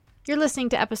You're listening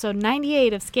to episode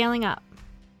 98 of Scaling Up.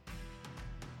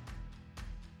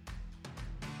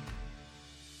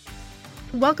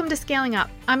 Welcome to Scaling Up.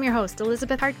 I'm your host,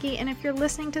 Elizabeth Hartke, and if you're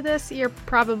listening to this, you're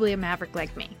probably a maverick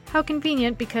like me. How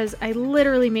convenient, because I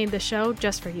literally made the show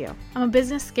just for you. I'm a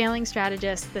business scaling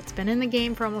strategist that's been in the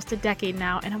game for almost a decade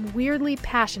now, and I'm weirdly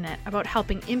passionate about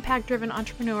helping impact-driven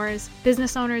entrepreneurs,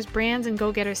 business owners, brands, and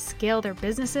go-getters scale their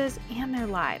businesses and their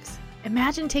lives.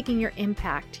 Imagine taking your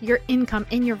impact, your income,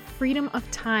 and your freedom of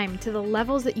time to the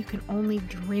levels that you can only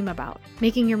dream about.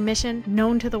 Making your mission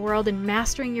known to the world and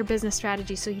mastering your business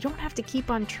strategy so you don't have to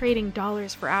keep on trading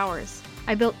dollars for hours.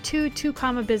 I built two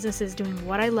comma businesses doing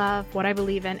what I love, what I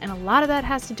believe in, and a lot of that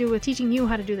has to do with teaching you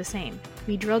how to do the same.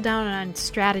 We drill down on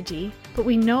strategy, but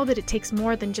we know that it takes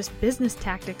more than just business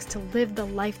tactics to live the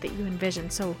life that you envision.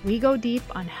 So we go deep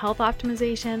on health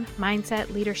optimization,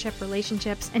 mindset, leadership,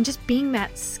 relationships, and just being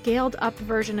that scaled up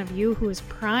version of you who is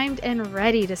primed and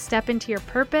ready to step into your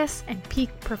purpose and peak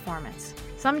performance.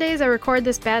 Some days I record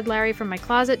this bad Larry from my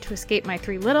closet to escape my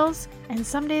three littles, and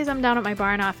some days I'm down at my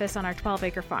barn office on our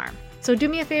 12-acre farm. So do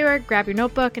me a favor, grab your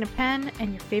notebook and a pen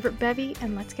and your favorite bevy,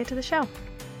 and let's get to the show.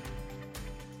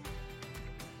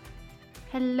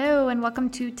 Hello, and welcome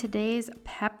to today's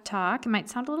pep talk. It might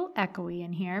sound a little echoey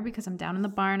in here because I'm down in the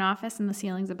barn office and the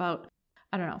ceiling's about,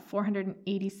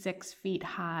 486 feet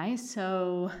high.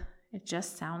 So it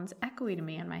just sounds echoey to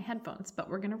me on my headphones, but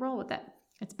we're going to roll with it.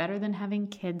 It's better than having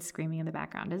kids screaming in the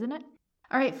background, isn't it?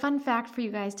 All right, fun fact for you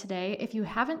guys today. If you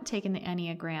haven't taken the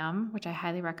Enneagram, which I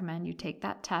highly recommend you take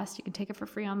that test, you can take it for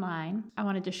free online. I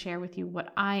wanted to share with you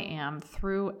what I am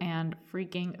through and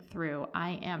freaking through.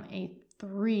 I am a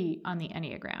 3 on the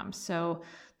Enneagram. So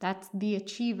that's the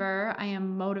achiever. I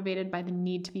am motivated by the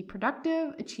need to be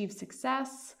productive, achieve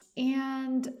success.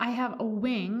 And I have a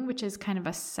wing, which is kind of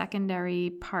a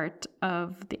secondary part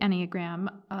of the Enneagram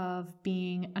of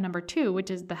being a number 2,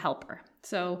 which is the helper.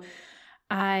 So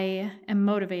I am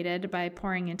motivated by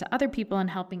pouring into other people and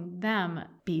helping them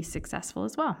be successful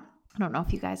as well. I don't know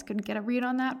if you guys could get a read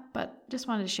on that, but just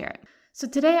wanted to share it. So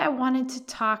today I wanted to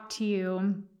talk to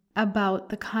you about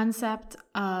the concept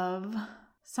of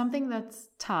something that's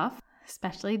tough,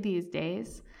 especially these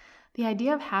days, the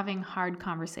idea of having hard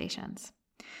conversations.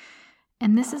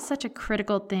 And this is such a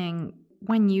critical thing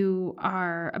when you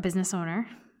are a business owner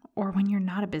or when you're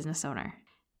not a business owner.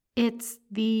 It's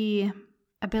the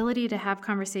ability to have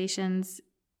conversations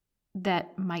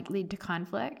that might lead to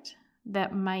conflict,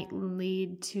 that might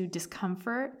lead to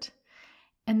discomfort,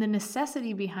 and the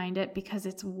necessity behind it because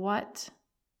it's what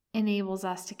enables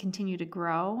us to continue to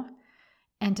grow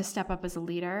and to step up as a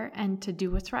leader and to do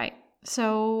what's right.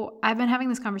 So I've been having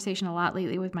this conversation a lot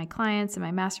lately with my clients and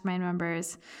my mastermind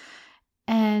members,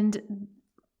 and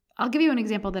I'll give you an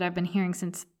example that I've been hearing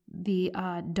since the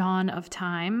dawn of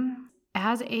time.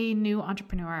 As a new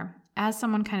entrepreneur, as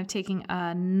someone kind of taking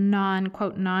a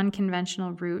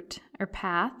non-conventional route or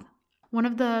path, one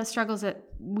of the struggles that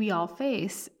we all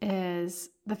face is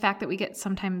the fact that we get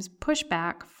sometimes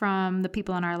pushback from the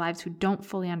people in our lives who don't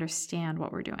fully understand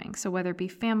what we're doing. So whether it be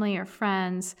family or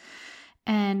friends,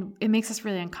 and it makes us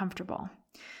really uncomfortable.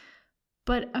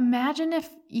 But imagine if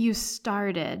you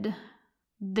started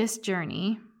this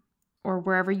journey, or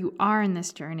wherever you are in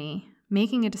this journey,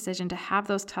 making a decision to have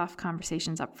those tough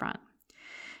conversations up front.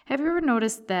 Have you ever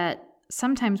noticed that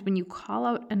sometimes when you call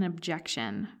out an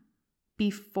objection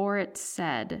before it's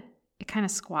said, it kind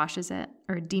of squashes it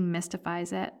or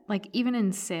demystifies it? Like even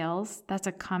in sales, that's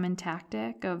a common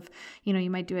tactic of, you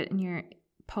might do it in your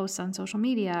posts on social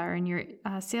media or in your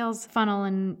sales funnel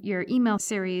and your email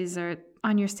series or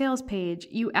on your sales page.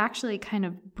 You actually kind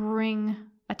of bring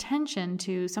attention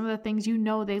to some of the things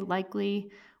they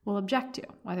likely will object to,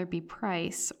 whether it be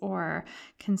price or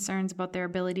concerns about their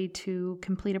ability to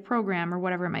complete a program or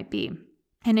whatever it might be.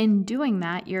 And in doing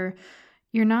that, you're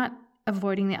not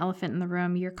avoiding the elephant in the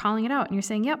room. You're calling it out and you're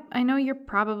saying, yep, I know you're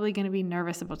probably going to be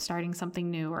nervous about starting something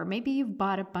new, or maybe you've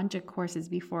bought a bunch of courses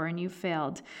before and you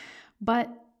failed, but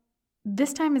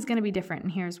this time is going to be different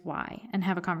and here's why, and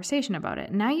have a conversation about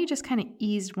it. Now you just kind of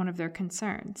eased one of their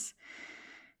concerns.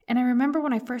 And I remember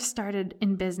when I first started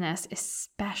in business,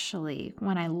 especially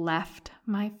when I left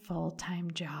my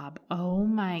full-time job. Oh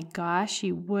my gosh,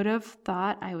 you would have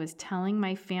thought I was telling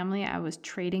my family I was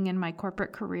trading in my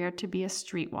corporate career to be a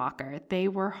streetwalker. They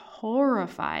were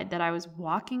horrified that I was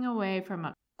walking away from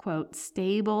a, quote,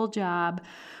 stable job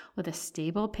with a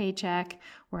stable paycheck,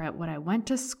 where what I went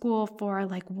to school for,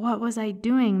 like, what was I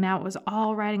doing? Now it was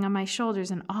all riding on my shoulders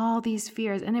and all these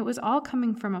fears. And it was all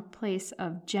coming from a place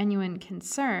of genuine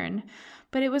concern,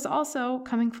 but it was also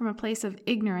coming from a place of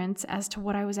ignorance as to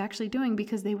what I was actually doing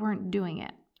because they weren't doing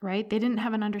it. right? They didn't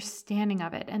have an understanding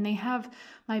of it, and they have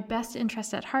my best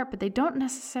interest at heart, but they don't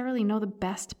necessarily know the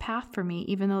best path for me,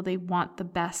 even though they want the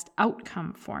best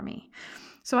outcome for me.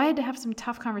 So I had to have some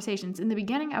tough conversations. In the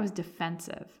beginning, I was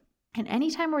defensive. And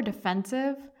anytime we're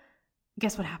defensive,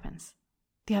 guess what happens?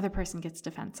 The other person gets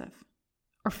defensive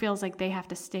or feels like they have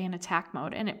to stay in attack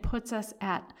mode, and it puts us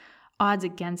at odds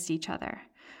against each other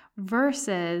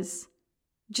versus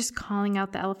just calling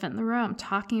out the elephant in the room,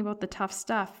 talking about the tough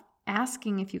stuff,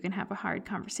 asking if you can have a hard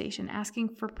conversation, asking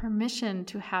for permission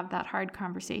to have that hard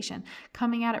conversation,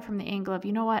 coming at it from the angle of,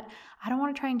 you know what, I don't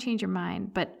want to try and change your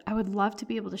mind, but I would love to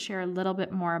be able to share a little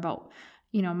bit more about,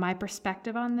 my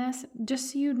perspective on this,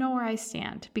 just so you know where I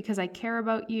stand, because I care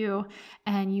about you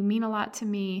and you mean a lot to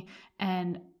me,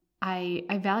 and I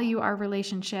value our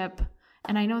relationship.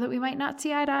 And I know that we might not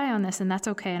see eye to eye on this, and that's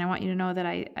okay. And I want you to know that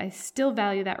I still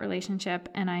value that relationship,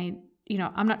 and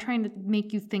I'm not trying to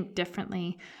make you think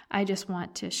differently. I just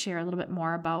want to share a little bit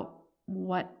more about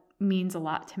what means a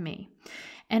lot to me.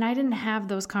 And I didn't have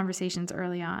those conversations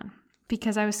early on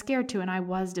because I was scared to, and I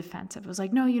was defensive. I was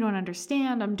like, no, you don't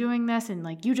understand. I'm doing this, and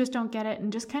like, you just don't get it,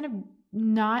 and just kind of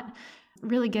not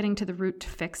really getting to the root to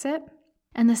fix it.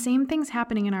 And the same thing's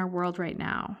happening in our world right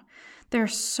now. There are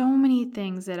so many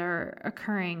things that are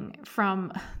occurring,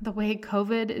 from the way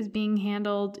COVID is being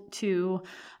handled to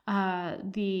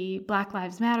the Black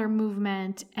Lives Matter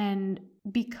movement. And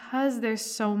because there's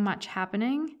so much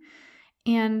happening,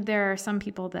 and there are some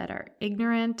people that are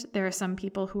ignorant, there are some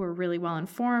people who are really well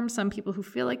informed, some people who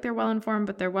feel like they're well informed,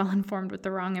 but they're well informed with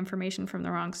the wrong information from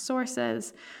the wrong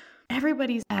sources.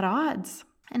 Everybody's at odds,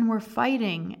 and we're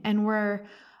fighting, and we're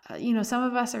some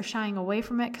of us are shying away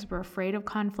from it because we're afraid of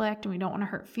conflict and we don't want to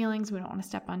hurt feelings. We don't want to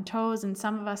step on toes. And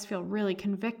some of us feel really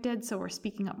convicted, so we're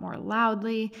speaking up more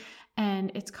loudly,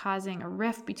 and it's causing a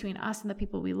rift between us and the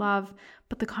people we love.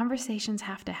 But the conversations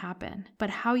have to happen. But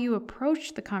how you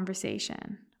approach the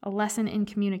conversation, a lesson in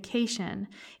communication,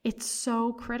 it's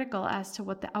so critical as to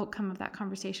what the outcome of that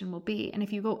conversation will be. And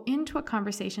if you go into a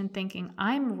conversation thinking,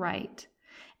 I'm right,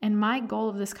 and my goal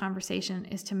of this conversation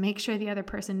is to make sure the other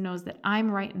person knows that I'm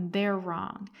right and they're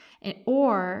wrong,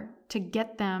 or to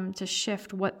get them to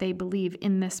shift what they believe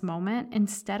in this moment,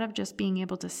 instead of just being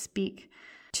able to speak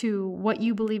to what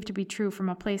you believe to be true from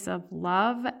a place of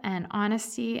love and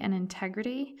honesty and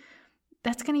integrity,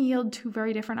 that's going to yield two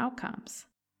very different outcomes.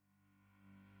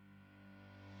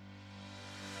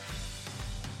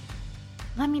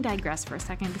 Let me digress for a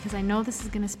second, because I know this is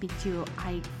going to speak to you.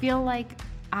 I feel like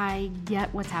I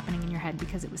get what's happening in your head,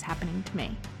 because it was happening to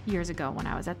me years ago when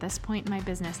I was at this point in my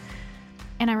business.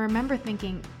 And I remember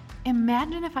thinking,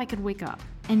 imagine if I could wake up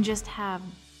and just have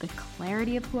the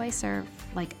clarity of who I serve.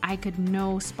 Like, I could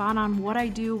know spot on what I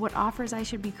do, what offers I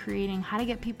should be creating, how to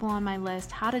get people on my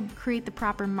list, how to create the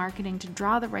proper marketing to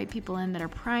draw the right people in that are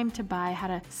primed to buy, how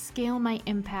to scale my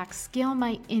impact, scale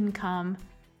my income,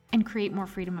 and create more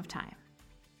freedom of time.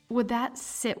 Would that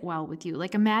sit well with you?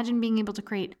 Like, imagine being able to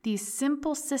create these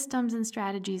simple systems and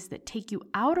strategies that take you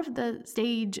out of the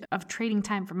stage of trading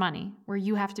time for money, where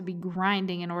you have to be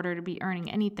grinding in order to be earning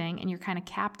anything and you're kind of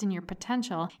capped in your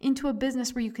potential, into a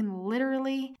business where you can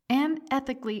literally and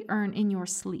ethically earn in your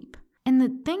sleep. And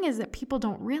the thing is that people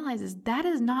don't realize is that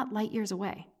is not light years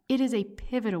away. It is a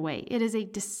pivot away. It is a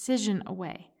decision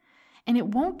away. And it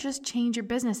won't just change your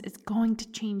business. It's going to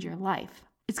change your life.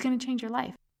 It's going to change your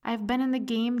life. I've been in the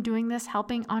game doing this,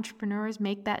 helping entrepreneurs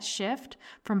make that shift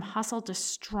from hustle to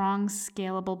strong,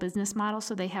 scalable business models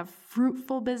so they have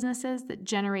fruitful businesses that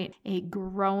generate a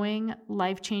growing,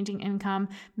 life-changing income,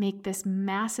 make this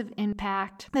massive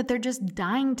impact that they're just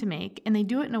dying to make, and they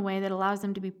do it in a way that allows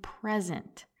them to be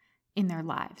present in their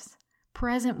lives,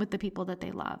 present with the people that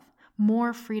they love,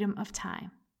 more freedom of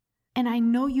time. And I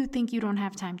know you think you don't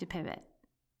have time to pivot.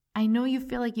 I know you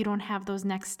feel like you don't have those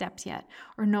next steps yet,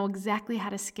 or know exactly how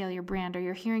to scale your brand, or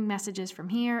you're hearing messages from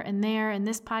here and there and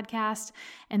this podcast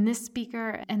and this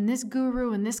speaker and this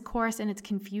guru and this course, and it's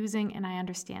confusing, and I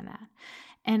understand that.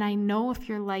 And I know if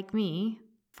you're like me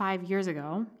 5 years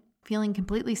ago, feeling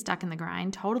completely stuck in the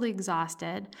grind, totally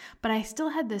exhausted, but I still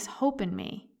had this hope in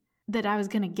me that I was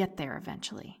going to get there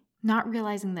eventually, not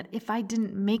realizing that if I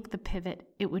didn't make the pivot,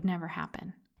 it would never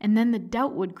happen. And then the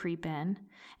doubt would creep in.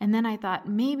 And then I thought,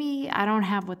 maybe I don't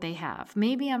have what they have.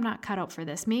 Maybe I'm not cut out for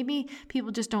this. Maybe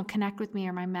people just don't connect with me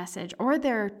or my message. Or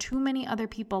there are too many other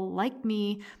people like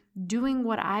me doing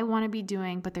what I want to be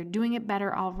doing, but they're doing it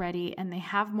better already, and they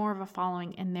have more of a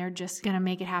following, and they're just going to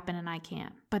make it happen and I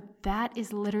can't. But that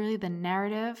is literally the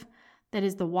narrative that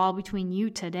is the wall between you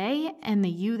today and the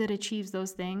you that achieves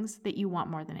those things that you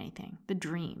want more than anything, the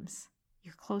dreams.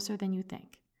 You're closer than you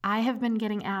think. I have been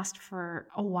getting asked for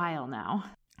a while now,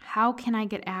 How can I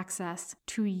get access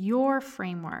to your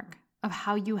framework of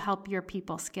how you help your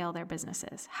people scale their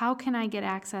businesses? How can I get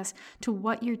access to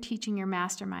what you're teaching your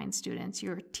mastermind students?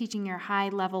 You're teaching your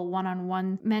high-level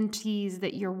one-on-one mentees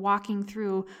that you're walking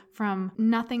through from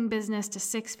nothing business to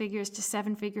 6 figures to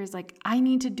 7 figures. Like, I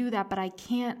need to do that, but I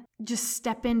can't just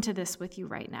step into this with you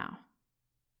right now.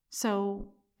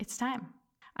 So it's time.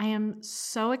 I am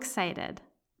so excited.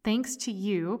 Thanks to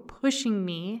you pushing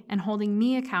me and holding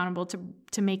me accountable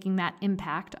to making that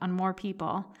impact on more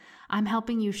people, I'm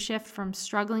helping you shift from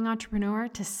struggling entrepreneur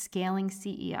to scaling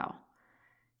CEO.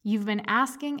 You've been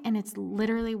asking, and it's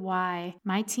literally why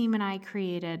my team and I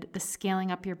created the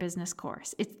Scaling Up Your Business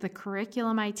course. It's the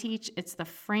curriculum I teach. It's the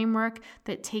framework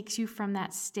that takes you from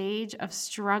that stage of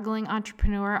struggling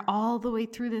entrepreneur all the way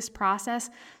through this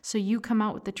process so you come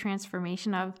out with the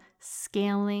transformation of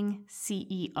scaling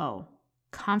CEO.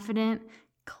 Confident,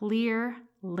 clear,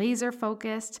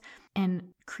 laser-focused, and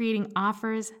creating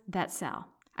offers that sell.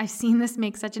 I've seen this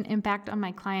make such an impact on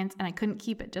my clients, and I couldn't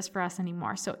keep it just for us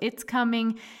anymore. So it's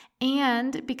coming.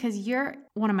 And because you're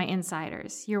one of my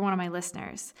insiders, you're one of my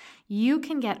listeners, you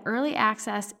can get early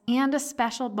access and a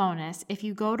special bonus if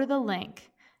you go to the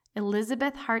link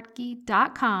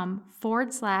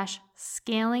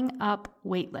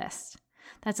elizabethhartke.com/scaling-up-waitlist.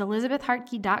 That's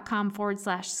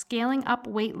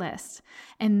elizabethhartke.com/scaling-up-waitlist.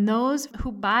 And those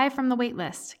who buy from the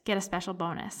waitlist get a special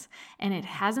bonus. And it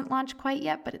hasn't launched quite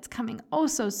yet, but it's coming oh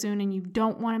so soon, and you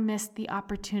don't want to miss the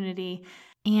opportunity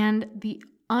and the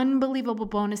unbelievable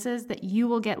bonuses that you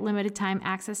will get limited time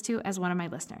access to as one of my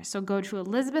listeners. So go to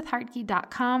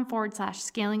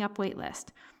elizabethhartke.com/scaling-up-waitlist.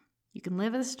 You can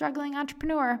live as a struggling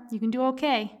entrepreneur. You can do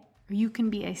okay. Or you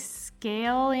can be a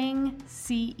scaling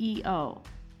CEO.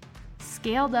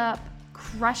 Scaled up,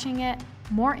 crushing it,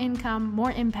 more income,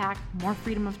 more impact, more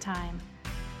freedom of time,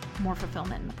 more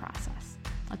fulfillment in the process.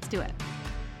 Let's do it.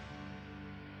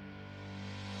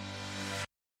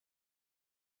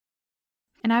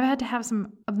 And I've had to have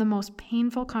some of the most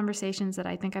painful conversations that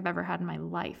I think I've ever had in my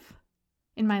life.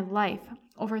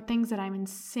 Over things that I'm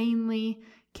insanely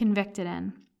convicted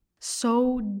in,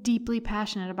 so deeply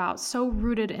passionate about, so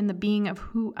rooted in the being of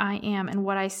who I am and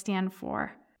what I stand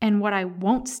for and what I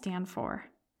won't stand for.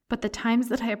 But the times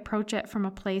that I approach it from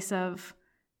a place of,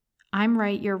 I'm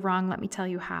right, you're wrong, let me tell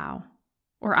you how.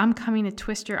 Or I'm coming to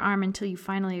twist your arm until you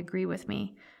finally agree with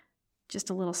me. Just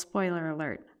a little spoiler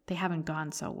alert, they haven't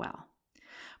gone so well.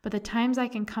 But the times I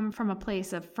can come from a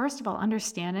place of, first of all,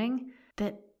 understanding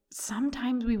that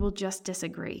sometimes we will just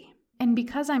disagree. And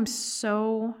because I'm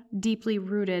so deeply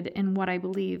rooted in what I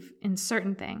believe in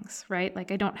certain things, right?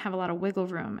 Like I don't have a lot of wiggle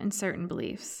room in certain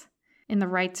beliefs, in the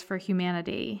rights for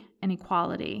humanity and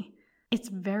equality. It's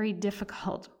very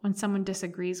difficult when someone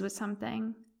disagrees with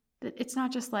something. It's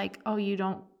not just like, oh, you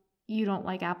don't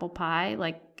like apple pie.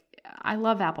 Like, I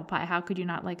love apple pie. How could you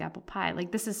not like apple pie?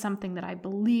 Like, this is something that I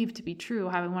believe to be true,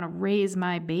 how I want to raise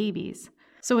my babies.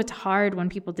 So it's hard when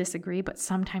people disagree, but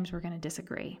sometimes we're going to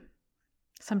disagree.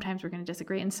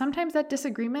 And sometimes that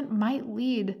disagreement might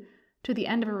lead to the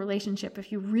end of a relationship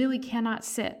if you really cannot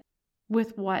sit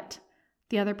with what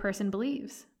the other person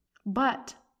believes.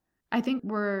 But I think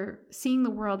we're seeing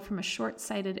the world from a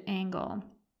short-sighted angle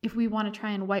if we want to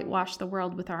try and whitewash the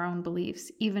world with our own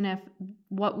beliefs, even if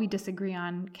what we disagree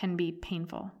on can be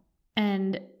painful.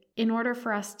 And in order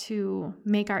for us to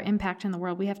make our impact in the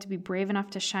world, we have to be brave enough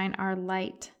to shine our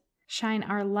light,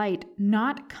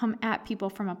 not come at people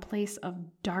from a place of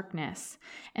darkness.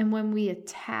 And when we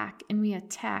attack,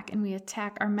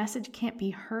 our message can't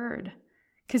be heard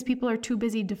because people are too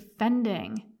busy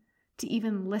defending to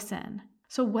even listen.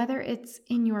 So whether it's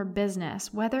in your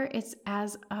business, whether it's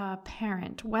as a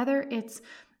parent, whether it's,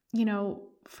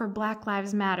 for Black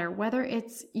Lives Matter, whether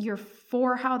it's you're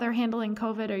for how they're handling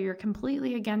COVID or you're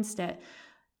completely against it,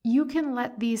 you can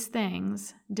let these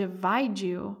things divide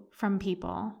you from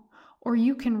people, or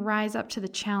you can rise up to the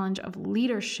challenge of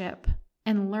leadership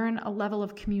and learn a level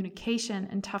of communication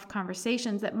and tough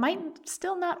conversations that might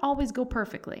still not always go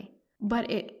perfectly, but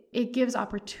it gives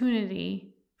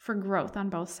opportunity for growth on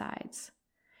both sides.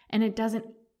 And it doesn't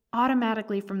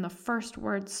automatically, from the first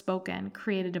word spoken,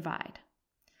 create a divide.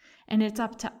 And it's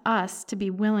up to us to be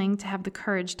willing to have the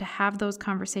courage to have those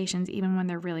conversations even when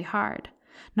they're really hard.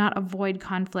 Not avoid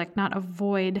conflict, not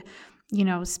avoid,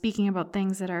 speaking about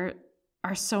things that are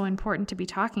so important to be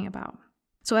talking about.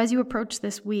 So as you approach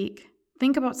this week,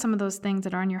 think about some of those things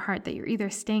that are on your heart that you're either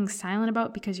staying silent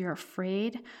about because you're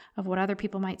afraid of what other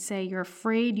people might say. You're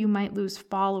afraid you might lose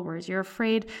followers. You're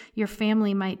afraid your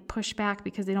family might push back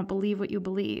because they don't believe what you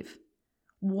believe.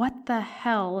 what the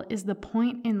hell is the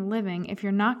point in living if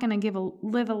you're not going to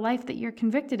live a life that you're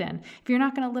convicted in? If you're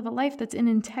not going to live a life that's in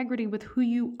integrity with who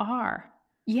you are?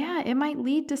 Yeah, it might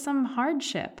lead to some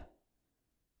hardship.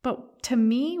 But to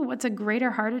me, what's a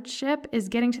greater hardship is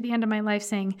getting to the end of my life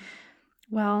saying,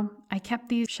 well, I kept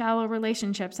these shallow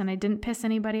relationships and I didn't piss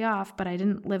anybody off, but I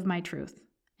didn't live my truth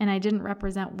and I didn't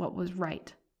represent what was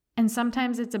right. And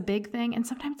sometimes it's a big thing and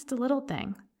sometimes it's a little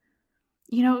thing.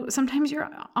 Sometimes you're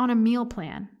on a meal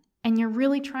plan and you're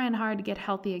really trying hard to get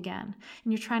healthy again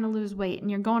and you're trying to lose weight and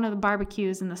you're going to the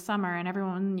barbecues in the summer and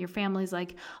everyone in your family's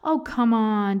like, oh, come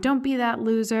on, don't be that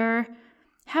loser.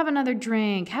 Have another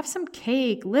drink, have some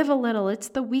cake, live a little. It's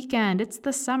the weekend, it's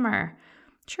the summer.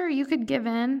 Sure, you could give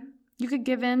in. You could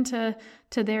give in to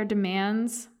their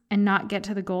demands and not get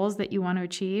to the goals that you want to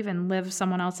achieve and live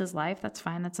someone else's life. That's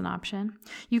fine. That's an option.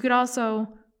 You could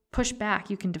also push back.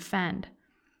 You can defend.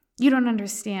 You don't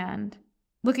understand.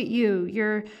 Look at you.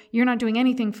 You're not doing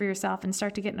anything for yourself and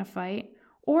start to get in a fight.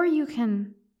 Or you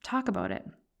can talk about it.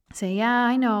 Say, yeah,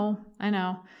 I know.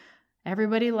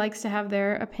 Everybody likes to have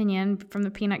their opinion from the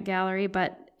peanut gallery,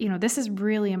 but this is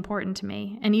really important to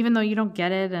me. And even though you don't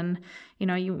get it and,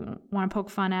 you want to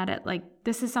poke fun at it, like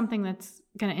this is something that's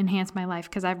going to enhance my life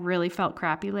because I've really felt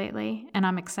crappy lately and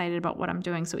I'm excited about what I'm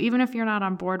doing. So even if you're not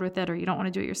on board with it or you don't want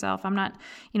to do it yourself, I'm not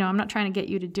trying to get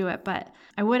you to do it, but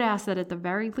I would ask that at the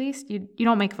very least, you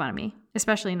don't make fun of me,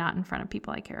 especially not in front of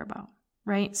people I care about.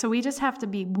 Right? So we just have to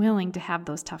be willing to have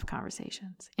those tough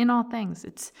conversations in all things.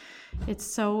 It's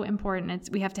so important.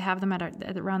 We have to have them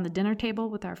around the dinner table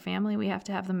with our family. We have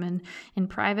to have them in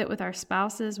private with our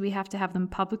spouses. We have to have them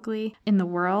publicly in the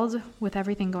world with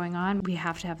everything going on. We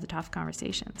have to have the tough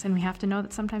conversations, and we have to know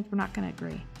that sometimes we're not going to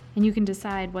agree. And you can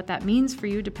decide what that means for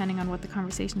you depending on what the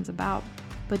conversation is about,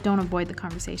 but don't avoid the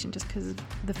conversation just because of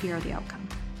the fear of the outcome.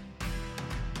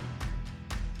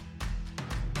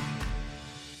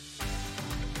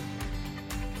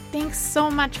 Thanks so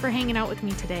much for hanging out with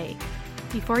me today.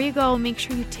 Before you go, make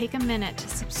sure you take a minute to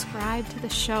subscribe to the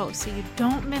show so you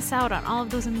don't miss out on all of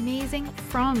those amazing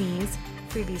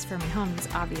freebies for my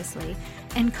homies, obviously,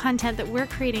 and content that we're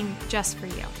creating just for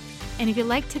you. And if you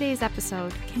like today's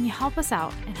episode, can you help us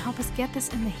out and help us get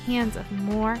this in the hands of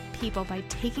more people by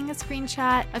taking a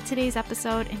screenshot of today's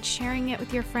episode and sharing it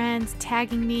with your friends,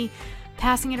 tagging me,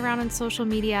 passing it around on social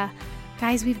media?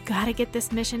 Guys, we've got to get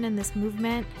this mission and this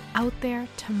movement out there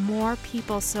to more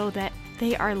people so that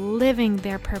they are living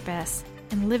their purpose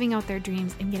and living out their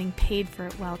dreams and getting paid for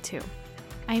it well too.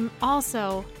 I'm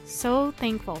also so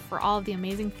thankful for all of the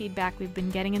amazing feedback we've been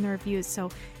getting in the reviews.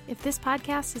 So if this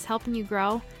podcast is helping you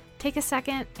grow, take a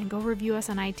second and go review us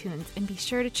on iTunes and be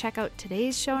sure to check out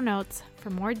today's show notes for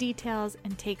more details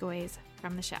and takeaways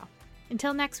from the show.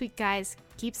 Until next week, guys,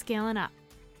 keep scaling up.